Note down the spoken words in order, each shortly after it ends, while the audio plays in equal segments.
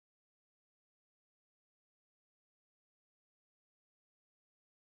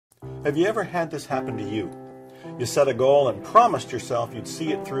Have you ever had this happen to you? You set a goal and promised yourself you'd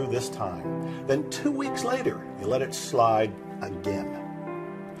see it through this time. Then 2 weeks later, you let it slide again.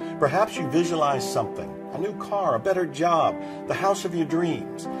 Perhaps you visualized something, a new car, a better job, the house of your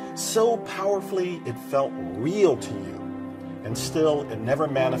dreams, so powerfully it felt real to you, and still it never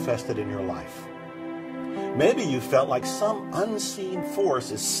manifested in your life. Maybe you felt like some unseen force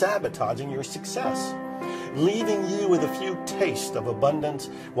is sabotaging your success, leaving you with a few tastes of abundance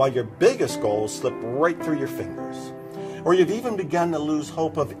while your biggest goals slip right through your fingers. Or you've even begun to lose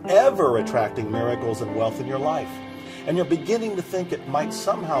hope of ever attracting miracles and wealth in your life, and you're beginning to think it might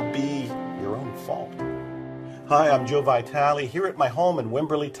somehow be your own fault. Hi, I'm Joe Vitale here at my home in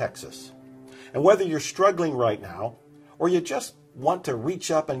Wimberley, Texas. And whether you're struggling right now, or you just want to reach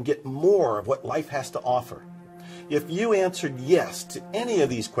up and get more of what life has to offer, if you answered yes to any of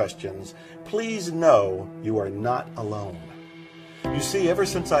these questions, please know you are not alone. You see, ever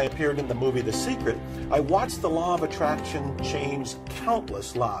since I appeared in the movie The Secret, I watched the law of attraction change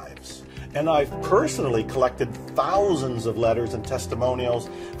countless lives. And I've personally collected thousands of letters and testimonials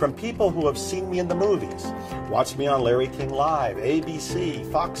from people who have seen me in the movies, watched me on Larry King Live, ABC,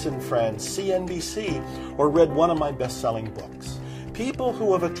 Fox and Friends, CNBC, or read one of my best-selling books. People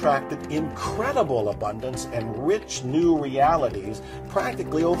who have attracted incredible abundance and rich new realities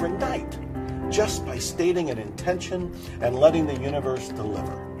practically overnight, just by stating an intention and letting the universe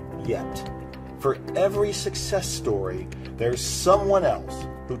deliver. Yet, for every success story, there's someone else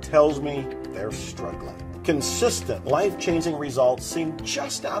who tells me they're struggling. Consistent, life-changing results seem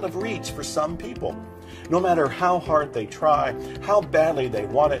just out of reach for some people, no matter how hard they try, how badly they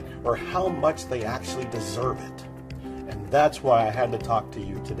want it, or how much they actually deserve it. And that's why I had to talk to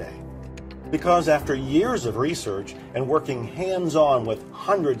you today. Because after years of research and working hands-on with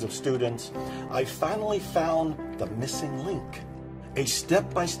hundreds of students, I finally found the missing link. A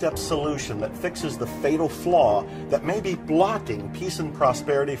step-by-step solution that fixes the fatal flaw that may be blocking peace and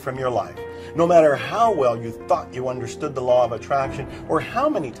prosperity from your life, no matter how well you thought you understood the law of attraction or how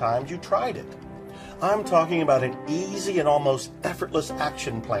many times you tried it. I'm talking about an easy and almost effortless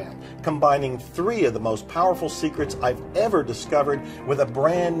action plan, combining 3 of the most powerful secrets I've ever discovered with a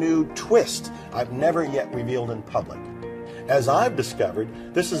brand new twist I've never yet revealed in public. As I've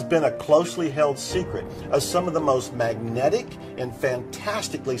discovered, this has been a closely held secret of some of the most magnetic and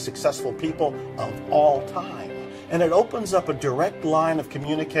fantastically successful people of all time. And it opens up a direct line of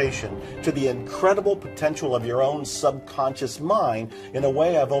communication to the incredible potential of your own subconscious mind in a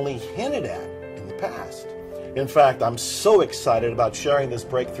way I've only hinted at in the past. In fact, I'm so excited about sharing this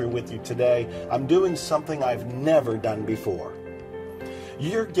breakthrough with you today. I'm doing something I've never done before.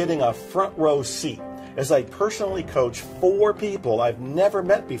 You're getting a front row seat as I personally coach 4 people I've never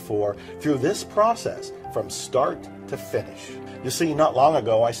met before through this process from start to finish. You see, not long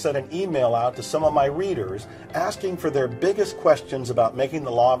ago, I sent an email out to some of my readers asking for their biggest questions about making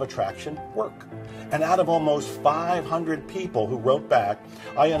the law of attraction work. And out of almost 500 people who wrote back,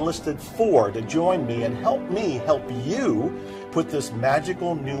 I enlisted 4 to join me and help you put this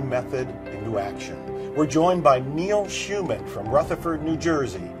magical new method into action. We're joined by Neil Schumann from Rutherford, New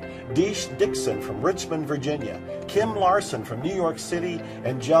Jersey, Deesh Dixon from Richmond, Virginia, Kim Larson from New York City,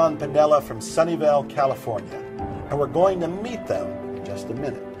 and John Pinella from Sunnyvale, California. And we're going to meet them in just a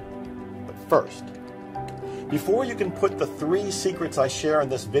minute. But first, before you can put the 3 secrets I share in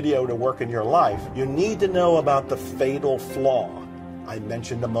this video to work in your life, you need to know about the fatal flaw I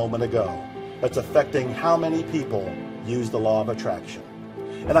mentioned a moment ago that's affecting how many people use the law of attraction.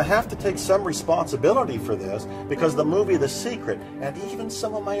 And I have to take some responsibility for this because the movie The Secret and even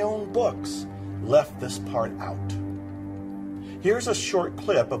some of my own books left this part out. Here's a short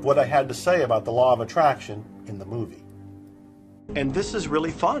clip of what I had to say about the law of attraction in the movie. And this is really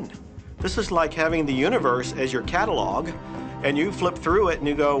fun. This is like having the universe as your catalog, and you flip through it and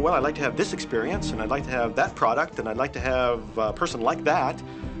you go, well, I'd like to have this experience, and I'd like to have that product, and I'd like to have a person like that.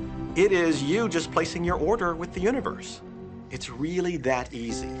 It is you just placing your order with the universe. It's really that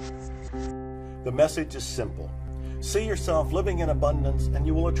easy. The message is simple. See yourself living in abundance and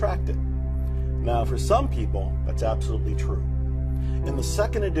you will attract it. Now, for some people, that's absolutely true. In the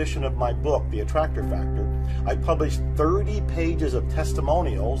 2nd edition of my book, The Attractor Factor, I published 30 pages of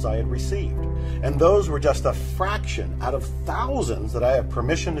testimonials I had received. And those were just a fraction out of thousands that I have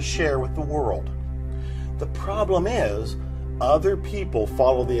permission to share with the world. The problem is, other people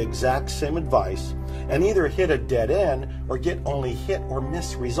follow the exact same advice and either hit a dead end or get only hit or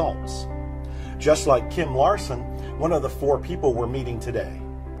miss results. Just like Kim Larson, one of the 4 people we're meeting today.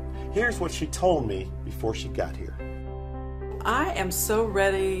 Here's what she told me before she got here. I am so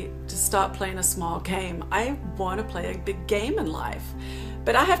ready to stop playing a small game. I want to play a big game in life.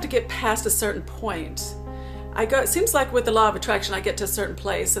 but I have to get past a certain point. It seems like with the law of attraction, I get to a certain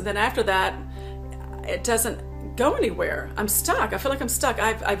place, and then after that, it doesn't go anywhere. I'm stuck. I feel like I'm stuck.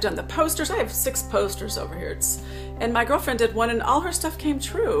 I've done the posters. I have 6 posters over here. And my girlfriend did one, and all her stuff came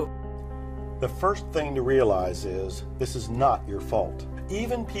true. The first thing to realize is this is not your fault.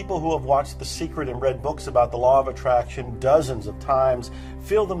 Even people who have watched The Secret and read books about the law of attraction dozens of times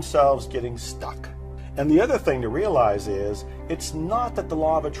feel themselves getting stuck. And the other thing to realize is it's not that the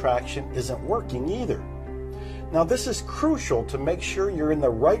law of attraction isn't working either. Now, this is crucial to make sure you're in the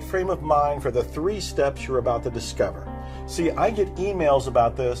right frame of mind for the 3 steps you're about to discover. See, I get emails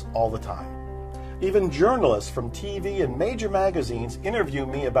about this all the time. Even journalists from TV and major magazines interview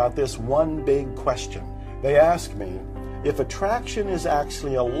me about this one big question. They ask me, if attraction is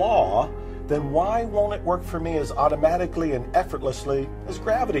actually a law, then why won't it work for me as automatically and effortlessly as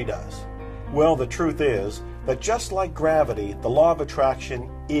gravity does? Well, the truth is that just like gravity, the law of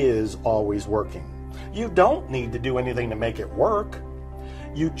attraction is always working. You don't need to do anything to make it work.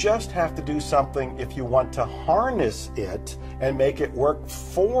 You just have to do something if you want to harness it and make it work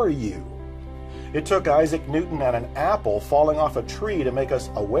for you. It took Isaac Newton and an apple falling off a tree to make us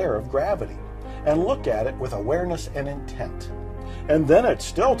aware of gravity and look at it with awareness and intent. And then it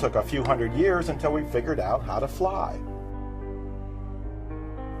still took a few hundred years until we figured out how to fly.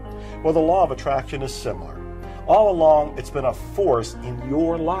 Well, the law of attraction is similar. All along, it's been a force in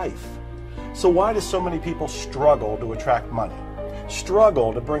your life. So why do so many people struggle to attract money?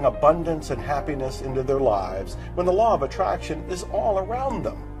 Struggle to bring abundance and happiness into their lives when the law of attraction is all around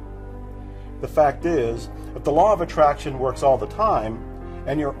them? The fact is, if the law of attraction works all the time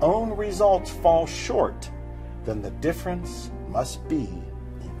and your own results fall short, then the difference must be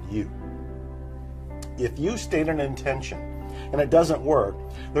in you. If you state an intention and it doesn't work,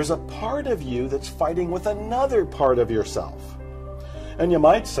 there's a part of you that's fighting with another part of yourself. And you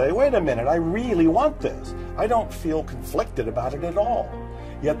might say, wait a minute, I really want this. I don't feel conflicted about it at all.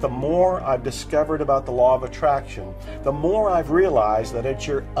 Yet the more I've discovered about the law of attraction, the more I've realized that it's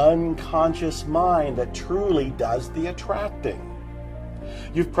your unconscious mind that truly does the attracting.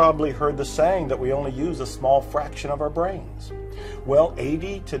 You've probably heard the saying that we only use a small fraction of our brains. Well,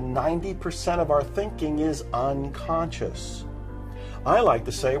 80 to 90% of our thinking is unconscious. I like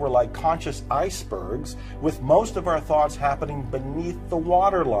to say we're like conscious icebergs, with most of our thoughts happening beneath the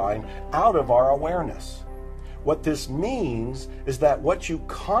waterline, out of our awareness. What this means is that what you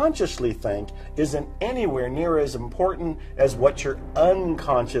consciously think isn't anywhere near as important as what your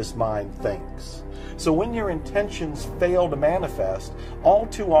unconscious mind thinks. So when your intentions fail to manifest, all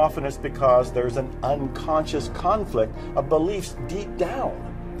too often it's because there's an unconscious conflict of beliefs deep down.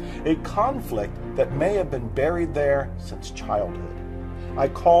 A conflict that may have been buried there since childhood. I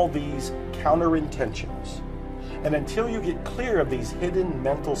call these counterintentions. And until you get clear of these hidden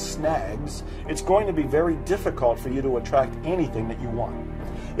mental snags, it's going to be very difficult for you to attract anything that you want.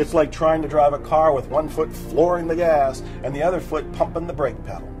 It's like trying to drive a car with one foot flooring the gas and the other foot pumping the brake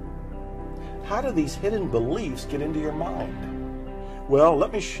pedal. How do these hidden beliefs get into your mind? Well,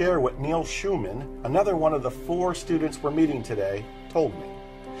 let me share what Neil Schumann, another one of the 4 students we're meeting today, told me,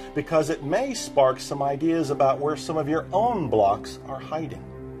 because it may spark some ideas about where some of your own blocks are hiding.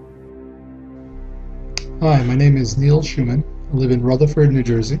 Hi, my name is Neil Schumann. I live in Rutherford, New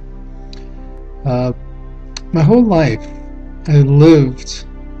Jersey. My whole life, I lived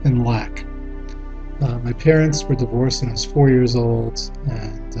in lack. My parents were divorced when I was 4 years old,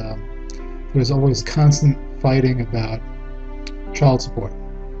 and there was always constant fighting about child support.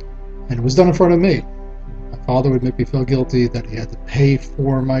 And it was done in front of me. My father would make me feel guilty that he had to pay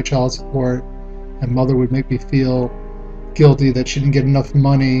for my child support. My mother would make me feel guilty that she didn't get enough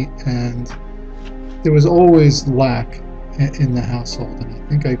money, and there was always lack in the household. And I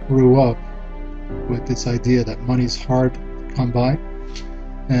think I grew up with this idea that money's hard to come by,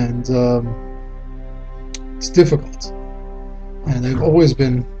 and it's difficult. And I've always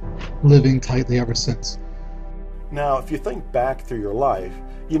been living tightly ever since. Now, if you think back through your life,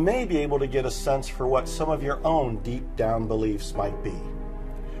 you may be able to get a sense for what some of your own deep down beliefs might be.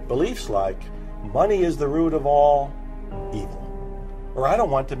 Beliefs like, money is the root of all evil, or I don't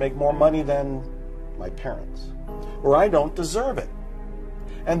want to make more money than my parents, or I don't deserve it.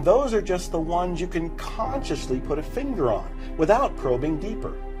 And those are just the ones you can consciously put a finger on without probing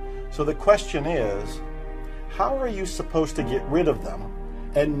deeper. So the question is, how are you supposed to get rid of them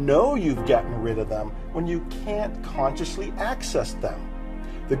and know you've gotten rid of them when you can't consciously access them?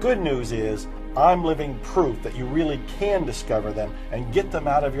 The good news is I'm living proof that you really can discover them and get them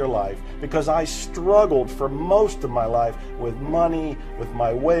out of your life, because I struggled for most of my life with money, with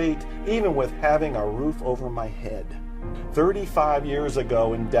my weight, even with having a roof over my head. 35 years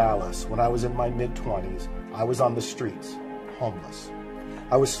ago in Dallas, when I was in my mid-20s, I was on the streets, homeless.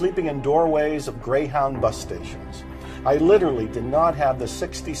 I was sleeping in doorways of Greyhound bus stations. I literally did not have the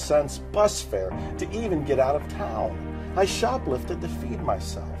 60 cents bus fare to even get out of town. I shoplifted to feed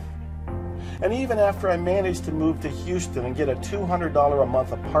myself. And even after I managed to move to Houston and get a $200 a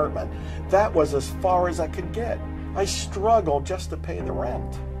month apartment, that was as far as I could get. I struggled just to pay the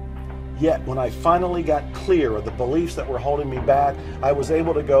rent. Yet, when I finally got clear of the beliefs that were holding me back, I was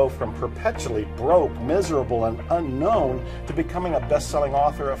able to go from perpetually broke, miserable, and unknown to becoming a best-selling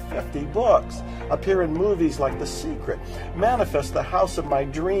author of 50 books, appear in movies like The Secret, manifest the house of my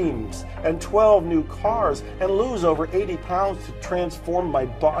dreams, and 12 new cars, and lose over 80 pounds to transform my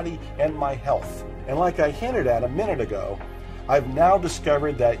body and my health. And like I hinted at a minute ago, I've now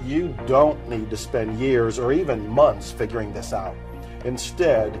discovered that you don't need to spend years or even months figuring this out.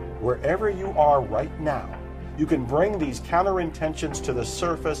 Instead, wherever you are right now, you can bring these counterintentions to the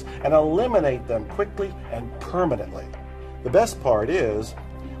surface and eliminate them quickly and permanently. The best part is,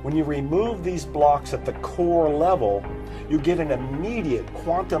 when you remove these blocks at the core level, you get an immediate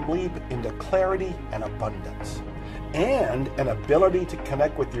quantum leap into clarity and abundance, and an ability to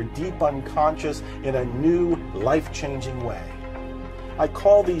connect with your deep unconscious in a new, life-changing way. I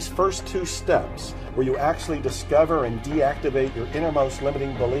call these first two steps, where you actually discover and deactivate your innermost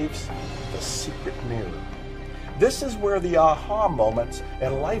limiting beliefs, the secret mirror. This is where the aha moments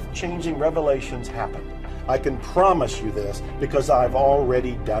and life-changing revelations happen. I can promise you this because I've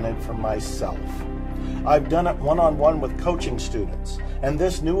already done it for myself. I've done it one-on-one with coaching students, and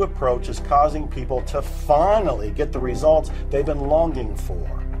this new approach is causing people to finally get the results they've been longing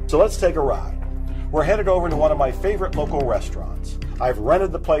for. So let's take a ride. We're headed over to one of my favorite local restaurants. I've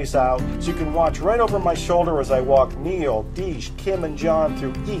rented the place out so you can watch right over my shoulder as I walk Neil, Deesh, Kim, and John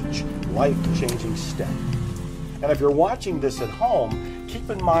through each life-changing step. And if you're watching this at home, keep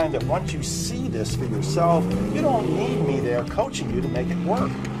in mind that once you see this for yourself, you don't need me there coaching you to make it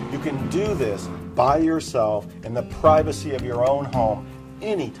work. You can do this by yourself in the privacy of your own home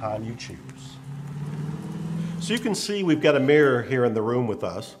anytime you choose. So you can see we've got a mirror here in the room with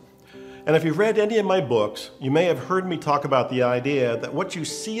us. And if you've read any of my books, you may have heard me talk about the idea that what you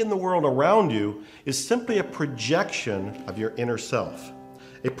see in the world around you is simply a projection of your inner self,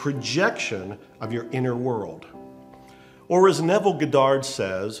 a projection of your inner world. Or as Neville Goddard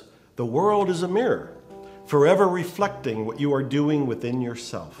says, the world is a mirror, forever reflecting what you are doing within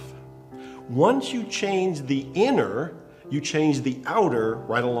yourself. Once you change the inner, you change the outer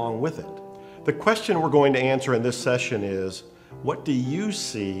right along with it. The question we're going to answer in this session is, what do you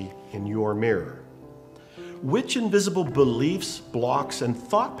see in your mirror? Which invisible beliefs, blocks, and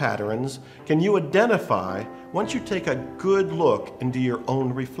thought patterns can you identify once you take a good look into your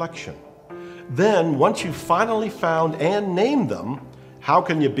own reflection? Then, once you've finally found and named them, how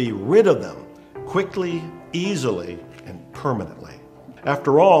can you be rid of them quickly, easily, and permanently?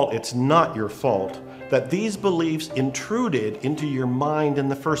 After all, it's not your fault that these beliefs intruded into your mind in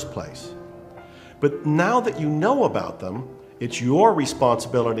the first place. But now that you know about them, it's your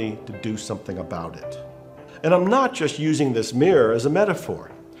responsibility to do something about it. And I'm not just using this mirror as a metaphor.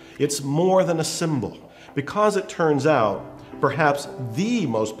 It's more than a symbol, because it turns out perhaps the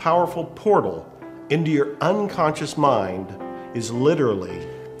most powerful portal into your unconscious mind is literally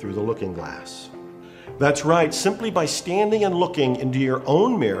through the looking glass. That's right, simply by standing and looking into your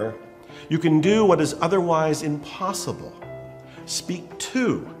own mirror, you can do what is otherwise impossible. Speak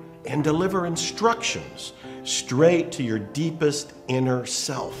to and deliver instructions straight to your deepest inner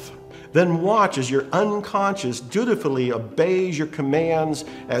self. Then watch as your unconscious dutifully obeys your commands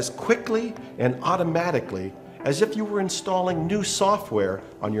as quickly and automatically as if you were installing new software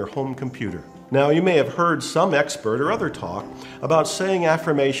on your home computer. Now, you may have heard some expert or other talk about saying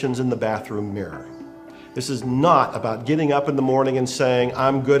affirmations in the bathroom mirror. This is not about getting up in the morning and saying,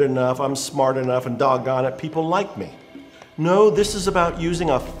 I'm good enough, I'm smart enough, and doggone it, people like me. No, this is about using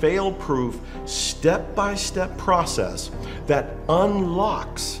a fail-proof, step-by-step process that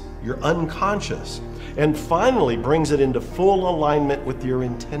unlocks your unconscious and finally brings it into full alignment with your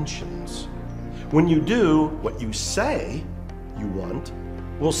intentions. When you do what you say you want,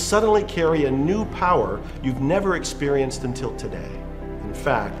 will suddenly carry a new power you've never experienced until today. In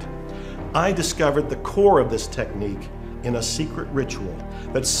fact, I discovered the core of this technique in a secret ritual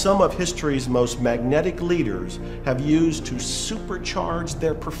that some of history's most magnetic leaders have used to supercharge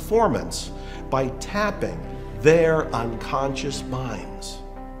their performance by tapping their unconscious minds.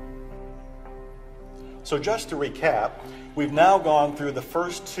 So just to recap, we've now gone through the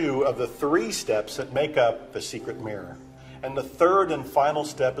first two of the 3 steps that make up the secret mirror. And the third and final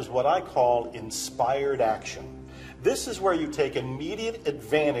step is what I call inspired action. This is where you take immediate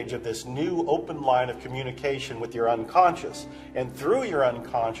advantage of this new open line of communication with your unconscious, and through your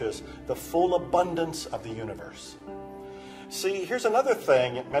unconscious, the full abundance of the universe. See, here's another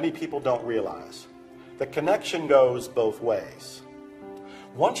thing many people don't realize. The connection goes both ways.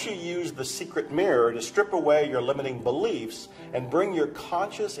 Once you use the secret mirror to strip away your limiting beliefs and bring your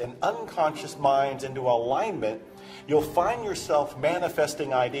conscious and unconscious minds into alignment, you'll find yourself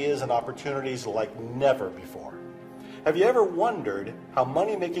manifesting ideas and opportunities like never before. Have you ever wondered how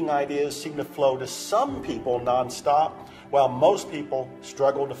money-making ideas seem to flow to some people nonstop, while most people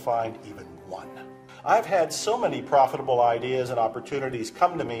struggle to find even one? I've had so many profitable ideas and opportunities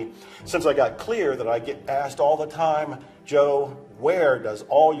come to me since I got clear that I get asked all the time, Joe, where does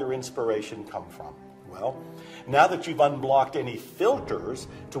all your inspiration come from? Well, now that you've unblocked any filters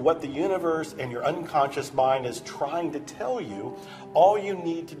to what the universe and your unconscious mind is trying to tell you, all you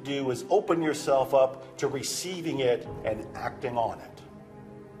need to do is open yourself up to receiving it and acting on it.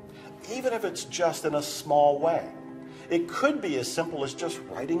 Even if it's just in a small way. It could be as simple as just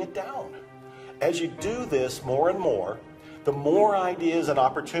writing it down. As you do this more and more, the more ideas and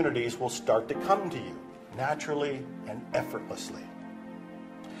opportunities will start to come to you, naturally and effortlessly.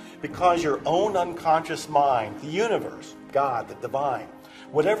 Because your own unconscious mind, the universe, God, the divine,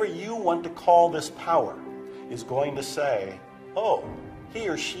 whatever you want to call this power, is going to say, oh, he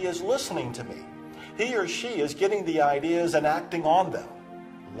or she is listening to me. He or she is getting the ideas and acting on them.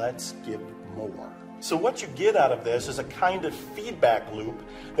 Let's give more. So what you get out of this is a kind of feedback loop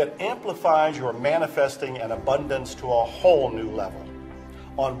that amplifies your manifesting and abundance to a whole new level.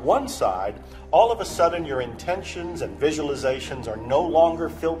 On one side, all of a sudden your intentions and visualizations are no longer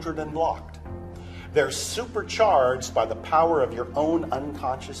filtered and blocked. They're supercharged by the power of your own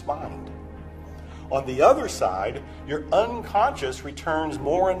unconscious mind. On the other side, your unconscious returns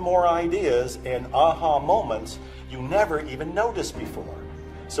more and more ideas and aha moments you never even noticed before.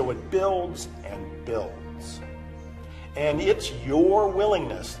 So it builds and builds. And it's your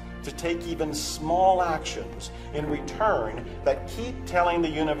willingness to take even small actions in return that keep telling the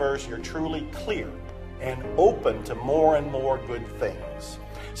universe you're truly clear and open to more and more good things.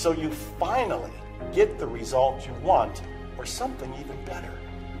 So you finally get the result you want, or something even better.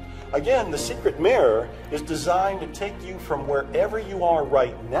 Again, the secret mirror is designed to take you from wherever you are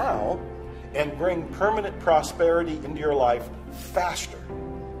right now and bring permanent prosperity into your life faster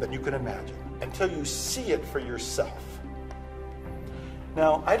than you can imagine, until you see it for yourself.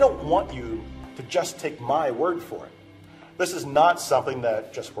 Now, I don't want you to just take my word for it. This is not something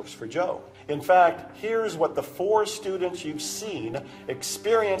that just works for Joe. In fact, here's what the 4 students you've seen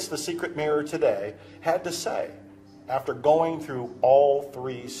experience the secret mirror today had to say after going through all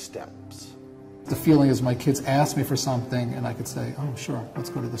 3 steps. The feeling is my kids ask me for something and I could say, oh, sure, let's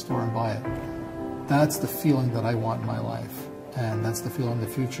go to the store and buy it. That's the feeling that I want in my life. And that's the feeling the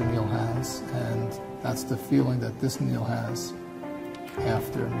future Neil has. And that's the feeling that this Neil has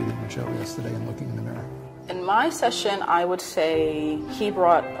after meeting with Joe yesterday and looking in the mirror. In my session, I would say he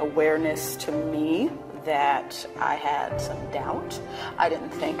brought awareness to me that I had some doubt. I didn't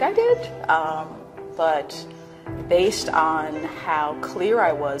think I did, but based on how clear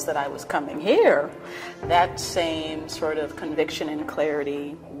I was that I was coming here, that same sort of conviction and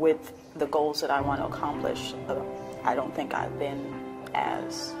clarity with the goals that I want to accomplish, I don't think I've been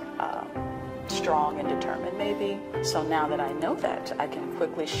as strong and determined maybe. So now that I know that, I can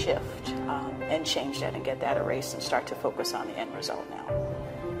quickly shift and change that and get that erased and start to focus on the end result now.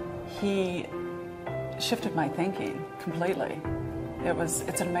 He shifted my thinking completely.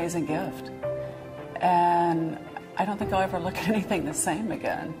 It's an amazing gift. And I don't think I'll ever look at anything the same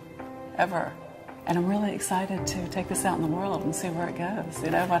again, ever. And I'm really excited to take this out in the world and see where it goes. You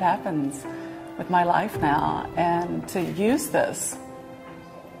know, what happens with my life now, and to use this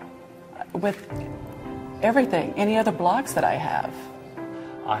with everything, any other blocks that I have.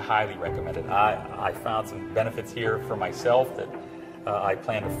 I highly recommend it. I found some benefits here for myself that I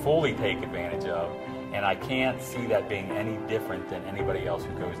plan to fully take advantage of, and I can't see that being any different than anybody else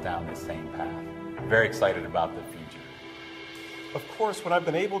who goes down this same path. Very excited about the future. Of course, what I've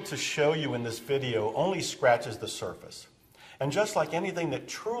been able to show you in this video only scratches the surface. And just like anything that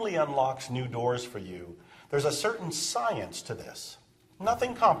truly unlocks new doors for you, there's a certain science to this.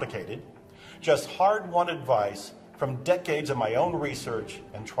 Nothing complicated, just hard-won advice from decades of my own research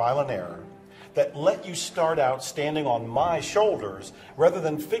and trial and error that let you start out standing on my shoulders rather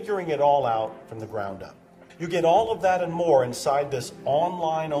than figuring it all out from the ground up. You get all of that and more inside this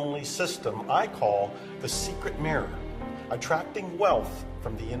online-only system I call the secret mirror, attracting wealth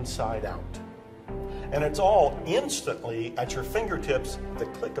from the inside out. And it's all instantly at your fingertips at the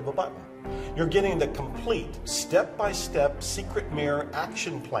click of a button. You're getting the complete step-by-step secret mirror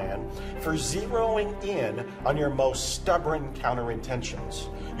action plan for zeroing in on your most stubborn counterintentions.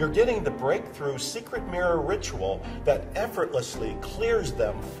 You're getting the breakthrough secret mirror ritual that effortlessly clears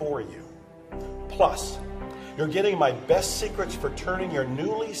them for you. Plus, you're getting my best secrets for turning your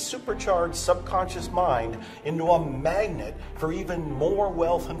newly supercharged subconscious mind into a magnet for even more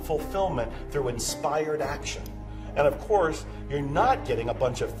wealth and fulfillment through inspired action. And of course, you're not getting a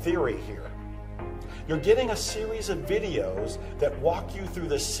bunch of theory here. You're getting a series of videos that walk you through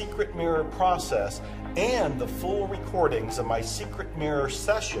the secret mirror process and the full recordings of my secret mirror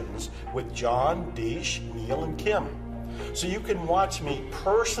sessions with John, Deesh, Neil, and Kim. So you can watch me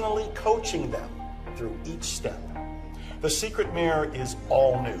personally coaching them through each step. The secret mirror is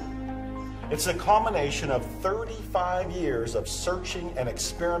all new. It's a combination of 35 years of searching and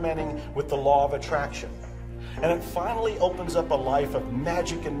experimenting with the law of attraction. And it finally opens up a life of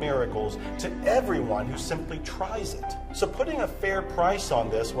magic and miracles to everyone who simply tries it. So putting a fair price on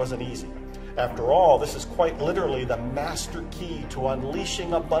this wasn't easy. After all, this is quite literally the master key to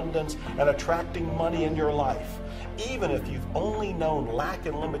unleashing abundance and attracting money in your life, even if you've only known lack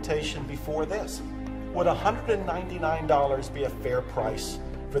and limitation before this. Would $199 be a fair price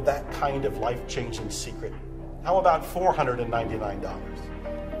for that kind of life-changing secret? How about $499?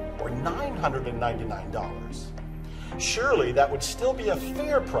 Or $999? Surely that would still be a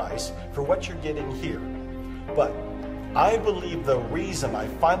fair price for what you're getting here. But I believe the reason I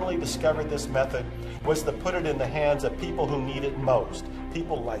finally discovered this method was to put it in the hands of people who need it most,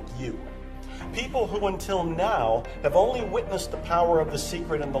 people like you. People who until now have only witnessed the power of the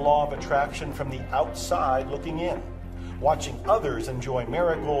secret and the law of attraction from the outside looking in, watching others enjoy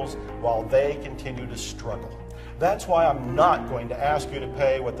miracles while they continue to struggle. That's why I'm not going to ask you to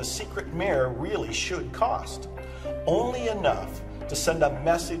pay what the secret mirror really should cost. Only enough to send a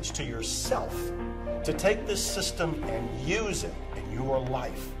message to yourself to take this system and use it in your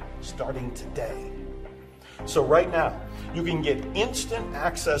life starting today. So right now, you can get instant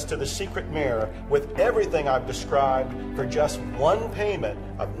access to the secret mirror with everything I've described for just one payment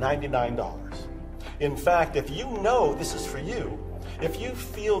of $99. In fact, if you know this is for you, if you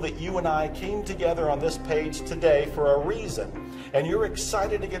feel that you and I came together on this page today for a reason, and you're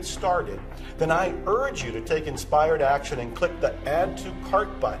excited to get started, then I urge you to take inspired action and click the Add to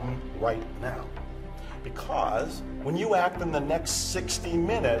Cart button right now. Because when you act in the next 60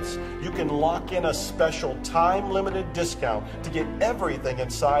 minutes, you can lock in a special time-limited discount to get everything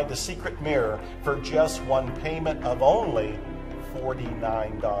inside the secret mirror for just one payment of only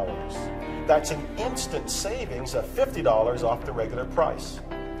 $49. That's an instant savings of $50 off the regular price.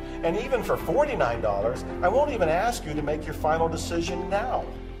 And even for $49, I won't even ask you to make your final decision now.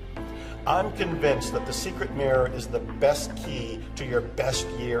 I'm convinced that the secret mirror is the best key to your best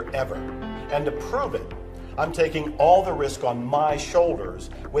year ever. And to prove it, I'm taking all the risk on my shoulders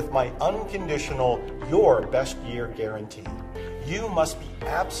with my unconditional your best year guarantee. You must be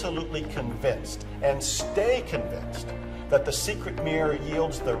absolutely convinced and stay convinced that the secret mirror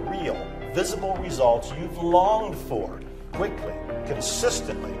yields the real, visible results you've longed for, quickly,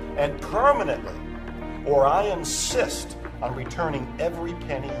 consistently, and permanently, or I insist on returning every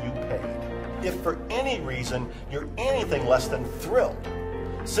penny you paid. If for any reason you're anything less than thrilled,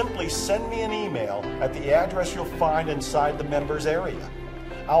 simply send me an email at the address you'll find inside the members area.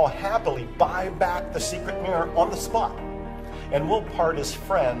 I'll happily buy back the secret mirror on the spot, and we'll part as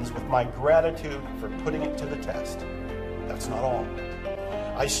friends with my gratitude for putting it to the test. That's not all.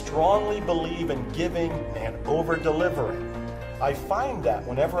 I strongly believe in giving and over-delivering. I find that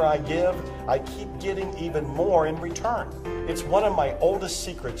whenever I give, I keep getting even more in return. It's one of my oldest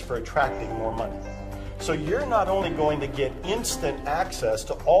secrets for attracting more money. So you're not only going to get instant access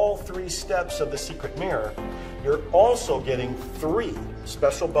to all 3 steps of the secret mirror, you're also getting 3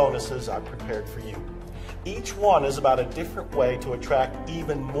 special bonuses I've prepared for you. Each one is about a different way to attract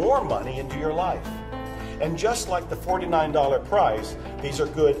even more money into your life. And just like the $49 price, these are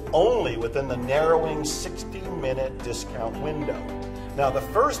good only within the narrowing 60-minute discount window. Now, the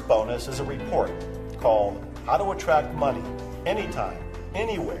first bonus is a report called How to Attract Money Anytime,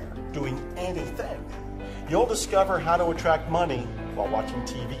 Anywhere, Doing Anything. You'll discover how to attract money while watching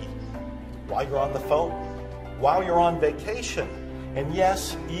TV, while you're on the phone, while you're on vacation, and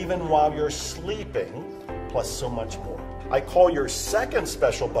yes, even while you're sleeping, plus so much more. I call your second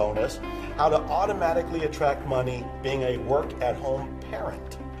special bonus How to Automatically Attract Money Being a Work-at-Home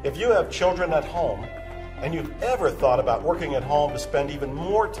Parent. If you have children at home and you've ever thought about working at home to spend even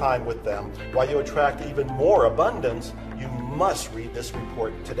more time with them while you attract even more abundance, you must read this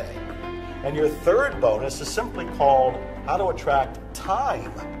report today. And your third bonus is simply called How to Attract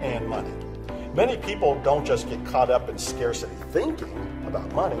Time and Money. Many people don't just get caught up in scarcity thinking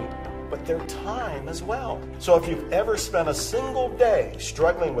about money, but their time as well. So if you've ever spent a single day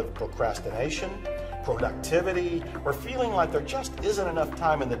struggling with procrastination, productivity, or feeling like there just isn't enough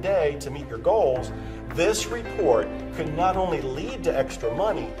time in the day to meet your goals, this report could not only lead to extra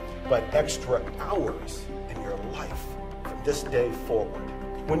money, but extra hours in your life from this day forward.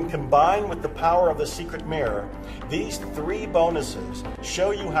 When combined with the power of the secret mirror, these 3 bonuses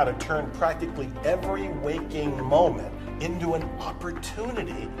show you how to turn practically every waking moment into an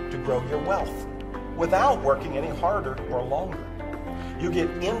opportunity to grow your wealth without working any harder or longer. You get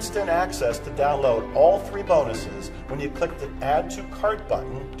instant access to download all 3 bonuses when you click the Add to Cart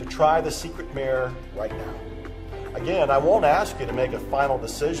button to try the secret mirror right now. Again, I won't ask you to make a final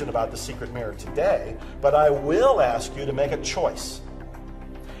decision about the secret mirror today, but I will ask you to make a choice.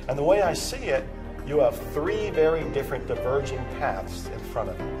 And the way I see it, you have 3 very different diverging paths in front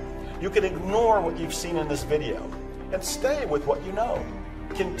of you. You can ignore what you've seen in this video and stay with what you know,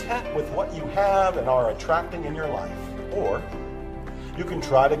 content with what you have and are attracting in your life. Or you can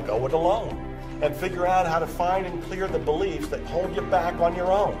try to go it alone and figure out how to find and clear the beliefs that hold you back on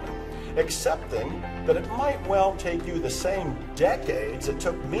your own, accepting that it might well take you the same decades it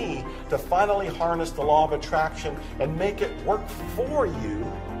took me to finally harness the law of attraction and make it work for you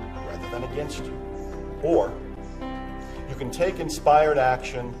rather than against you. Or you can take inspired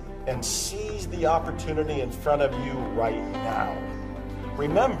action and seize the opportunity in front of you right now.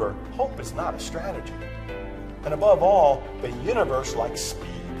 Remember, hope is not a strategy. And above all, the universe likes speed.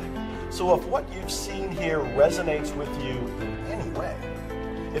 So if what you've seen here resonates with you in any way,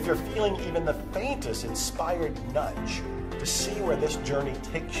 if you're feeling even the faintest inspired nudge to see where this journey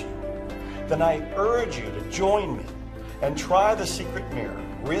takes you, then I urge you to join me and try the secret mirror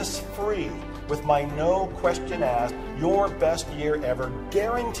risk-free with my no question asked, your best year ever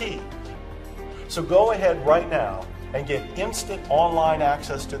guarantee. So go ahead right now and get instant online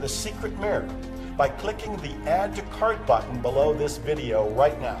access to the secret mirror by clicking the Add to Cart button below this video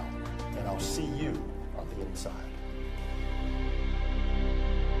right now. And I'll see you on the inside.